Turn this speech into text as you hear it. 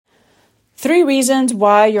3 reasons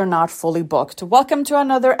why you're not fully booked. Welcome to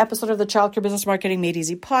another episode of the Childcare Business Marketing Made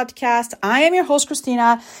Easy podcast. I am your host,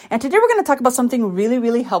 Christina, and today we're going to talk about something really,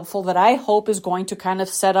 really helpful that I hope is going to kind of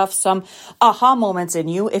set off some aha moments in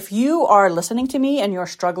you if you are listening to me and you're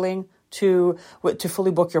struggling to fully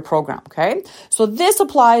book your program, okay? So this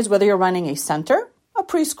applies whether you're running a center, a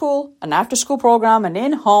preschool, an after-school program, an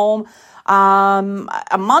in-home,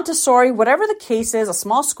 a Montessori, whatever the case is, a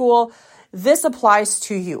small school. This applies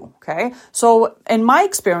to you, okay? So in my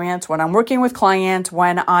experience, when I'm working with clients,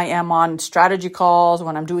 when I am on strategy calls,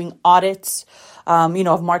 when I'm doing audits,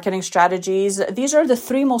 of marketing strategies, these are the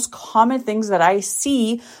 3 most common things that I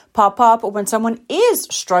see pop up when someone is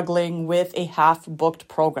struggling with a half-booked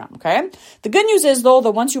program, okay? The good news is, though,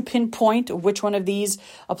 that once you pinpoint which one of these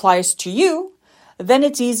applies to you, then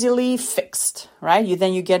it's easily fixed, right?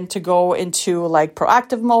 You get to go into like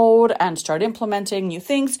proactive mode and start implementing new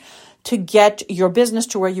things to get your business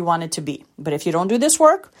to where you want it to be. But if you don't do this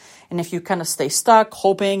work, and if you kind of stay stuck,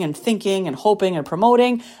 hoping and thinking and hoping and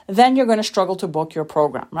promoting, then you're going to struggle to book your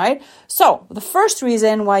program, right? So the first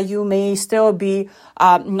reason why you may still be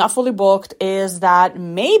not fully booked is that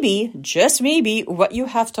maybe, just maybe, what you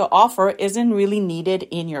have to offer isn't really needed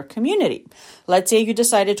in your community. Let's say you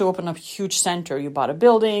decided to open a huge center. You bought a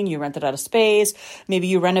building, you rented out a space, maybe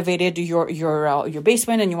you renovated your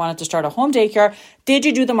basement and you wanted to start a home daycare. Did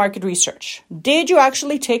you do the market research? Did you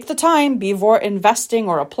actually take the time before investing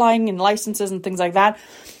or applying in licenses and things like that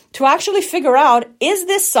to actually figure out, is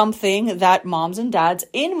this something that moms and dads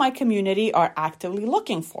in my community are actively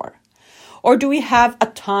looking for? Or do we have a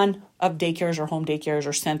ton of daycares or home daycares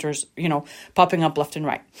or centers, popping up left and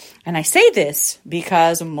right? And I say this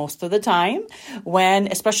because most of the time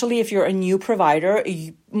especially if you're a new provider,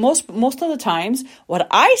 most of the times what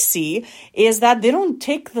I see is that they don't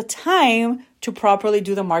take the time to properly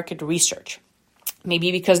do the market research.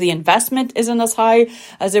 Maybe because the investment isn't as high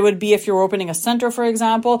as it would be if you're opening a center, for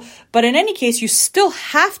example. But in any case, you still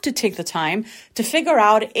have to take the time to figure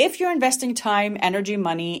out if you're investing time, energy,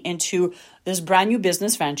 money into this brand new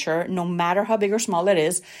business venture, no matter how big or small it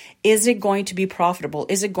is it going to be profitable?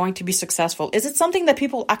 Is it going to be successful? Is it something that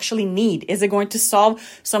people actually need? Is it going to solve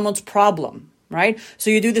someone's problem? Right? So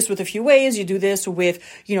you do this with a few ways. You do this with,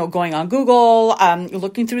 going on Google,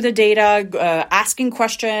 looking through the data, asking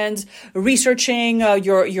questions, researching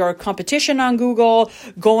your competition on Google,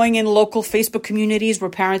 going in local Facebook communities where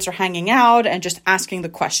parents are hanging out and just asking the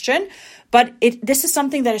question. But this is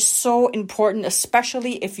something that is so important,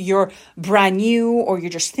 especially if you're brand new or you're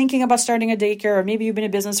just thinking about starting a daycare, or maybe you've been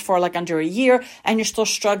in business for like under a year and you're still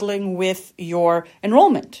struggling with your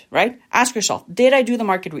enrollment, right? Ask yourself, did I do the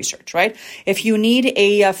market research, right? If you need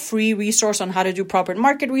a free resource on how to do proper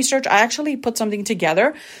market research, I actually put something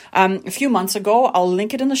together a few months ago. I'll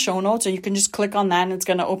link it in the show notes, and you can just click on that and it's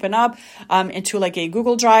going to open up into like a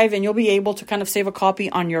Google Drive, and you'll be able to kind of save a copy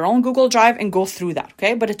on your own Google Drive and go through that,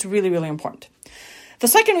 okay? But it's really, really important. The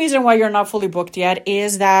second reason why you're not fully booked yet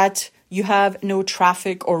is that you have no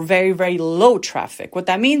traffic or very, very low traffic. What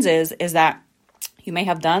that means is that you may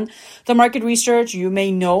have done the market research. You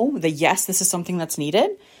may know that, yes, this is something that's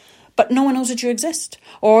needed, but no one knows that you exist.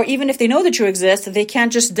 Or even if they know that you exist, they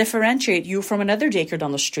can't just differentiate you from another daycare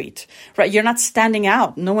down the street, right? You're not standing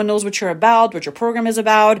out. No one knows what you're about, what your program is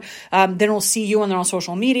about. They don't see you when they're on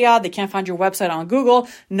social media. They can't find your website on Google.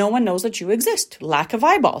 No one knows that you exist. Lack of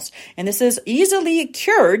eyeballs. And this is easily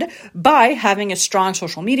cured by having a strong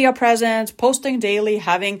social media presence, posting daily,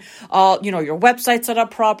 having your website set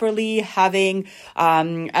up properly, having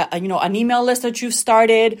an email list that you've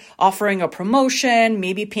started, offering a promotion,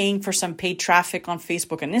 maybe paying for some paid traffic on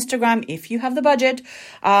Facebook and Instagram if you have the budget,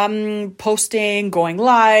 posting, going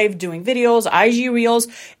live, doing videos, IG reels,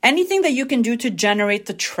 anything that you can do to generate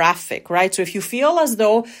the traffic, right? So if you feel as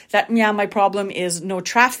though that, my problem is no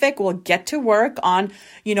traffic, well, get to work on,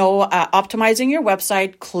 optimizing your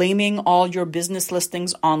website, claiming all your business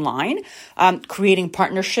listings online, creating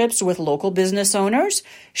partnerships with local business owners,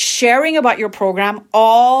 sharing about your program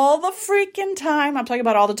all the freaking time. I'm talking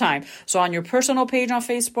about all the time. So on your personal page on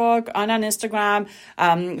Facebook, and on Instagram,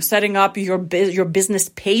 setting up your business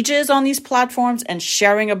pages on these platforms and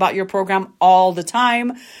sharing about your program all the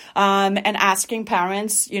time, and asking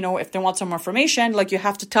parents, if they want some more information, like you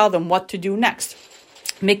have to tell them what to do next.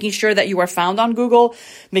 Making sure that you are found on Google,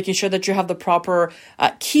 making sure that you have the proper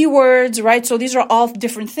keywords, right? So these are all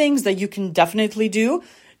different things that you can definitely do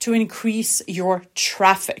to increase your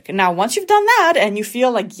traffic. Now, once you've done that and you feel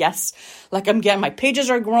like, yes, like my pages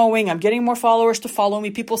are growing, I'm getting more followers to follow me,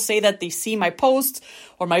 people say that they see my posts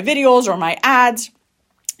or my videos or my ads,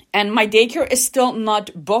 and my daycare is still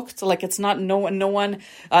not booked. Like it's not, no one,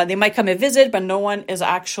 they might come and visit, but no one is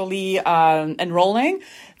actually enrolling.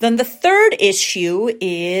 Then the third issue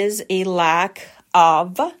is a lack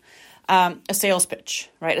of a sales pitch,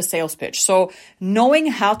 right? A sales pitch. So knowing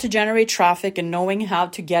how to generate traffic and knowing how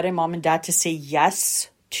to get a mom and dad to say yes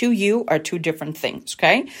to you are two different things,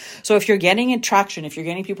 okay? So if you're getting traction, if you're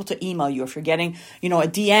getting people to email you, if you're getting, a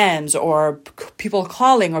DMs or people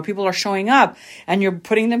calling or people are showing up and you're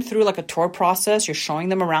putting them through like a tour process, you're showing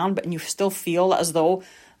them around, but you still feel as though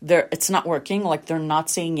it's not working, like they're not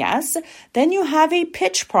saying yes, then you have a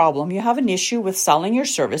pitch problem. You have an issue with selling your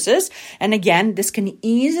services. And again, this can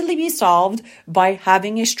easily be solved by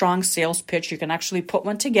having a strong sales pitch. You can actually put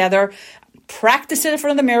one together. Practice it in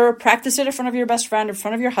front of the mirror, practice it in front of your best friend, in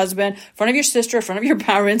front of your husband, in front of your sister, in front of your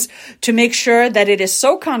parents, to make sure that it is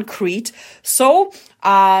so concrete, so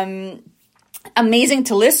amazing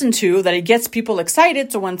to listen to, that it gets people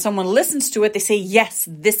excited. So when someone listens to it, they say, yes,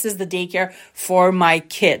 this is the daycare for my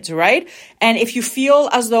kids, right? And if you feel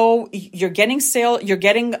as though you're getting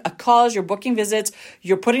calls, you're booking visits,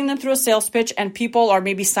 you're putting them through a sales pitch, and people are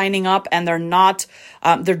maybe signing up and they're not,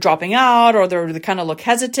 they're dropping out, or they kind of look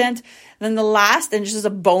hesitant, then the last, and just as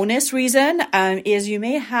a bonus reason, is you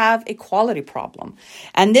may have a quality problem.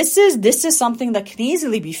 And this is something that can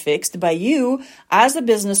easily be fixed by you as a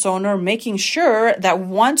business owner, making sure that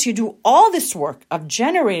once you do all this work of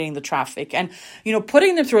generating the traffic and,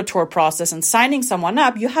 putting them through a tour process and signing someone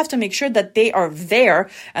up, you have to make sure that they are there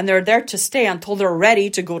and they're there to stay until they're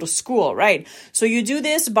ready to go to school, right? So you do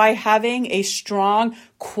this by having a strong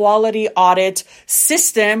quality audit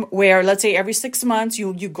system where, let's say, every 6 months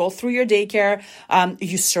you go through your daycare,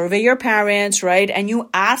 you survey your parents, right? And you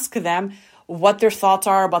ask them what their thoughts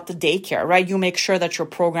are about the daycare, right? You make sure that your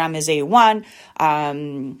program is A1,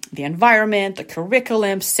 the environment, the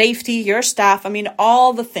curriculum, safety, your staff,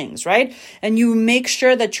 all the things, right? And you make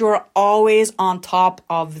sure that you're always on top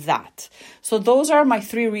of that. So those are my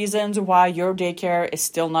 3 reasons why your daycare is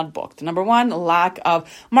still not booked. Number 1, lack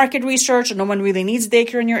of market research. No one really needs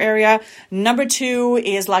daycare in your area. Number 2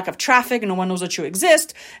 is lack of traffic. No one knows that you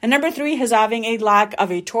exist. And number 3 is having a lack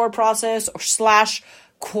of a tour process or /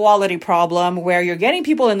 quality problem where you're getting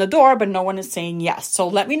people in the door, but no one is saying yes. So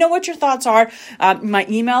let me know what your thoughts are. My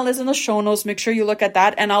email is in the show notes. Make sure you look at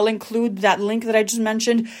that. And I'll include that link that I just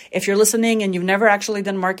mentioned. If you're listening and you've never actually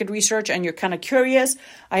done market research and you're kind of curious,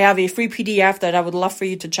 I have a free PDF that I would love for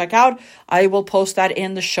you to check out. I will post that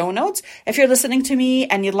in the show notes. If you're listening to me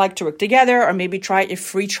and you'd like to work together or maybe try a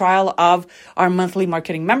free trial of our monthly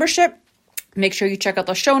marketing membership, make sure you check out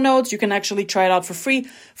the show notes. You can actually try it out for free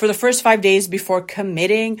for the first 5 days before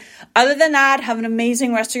committing. Other than that, have an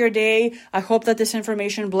amazing rest of your day. I hope that this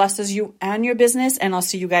information blesses you and your business, and I'll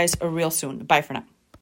see you guys real soon. Bye for now.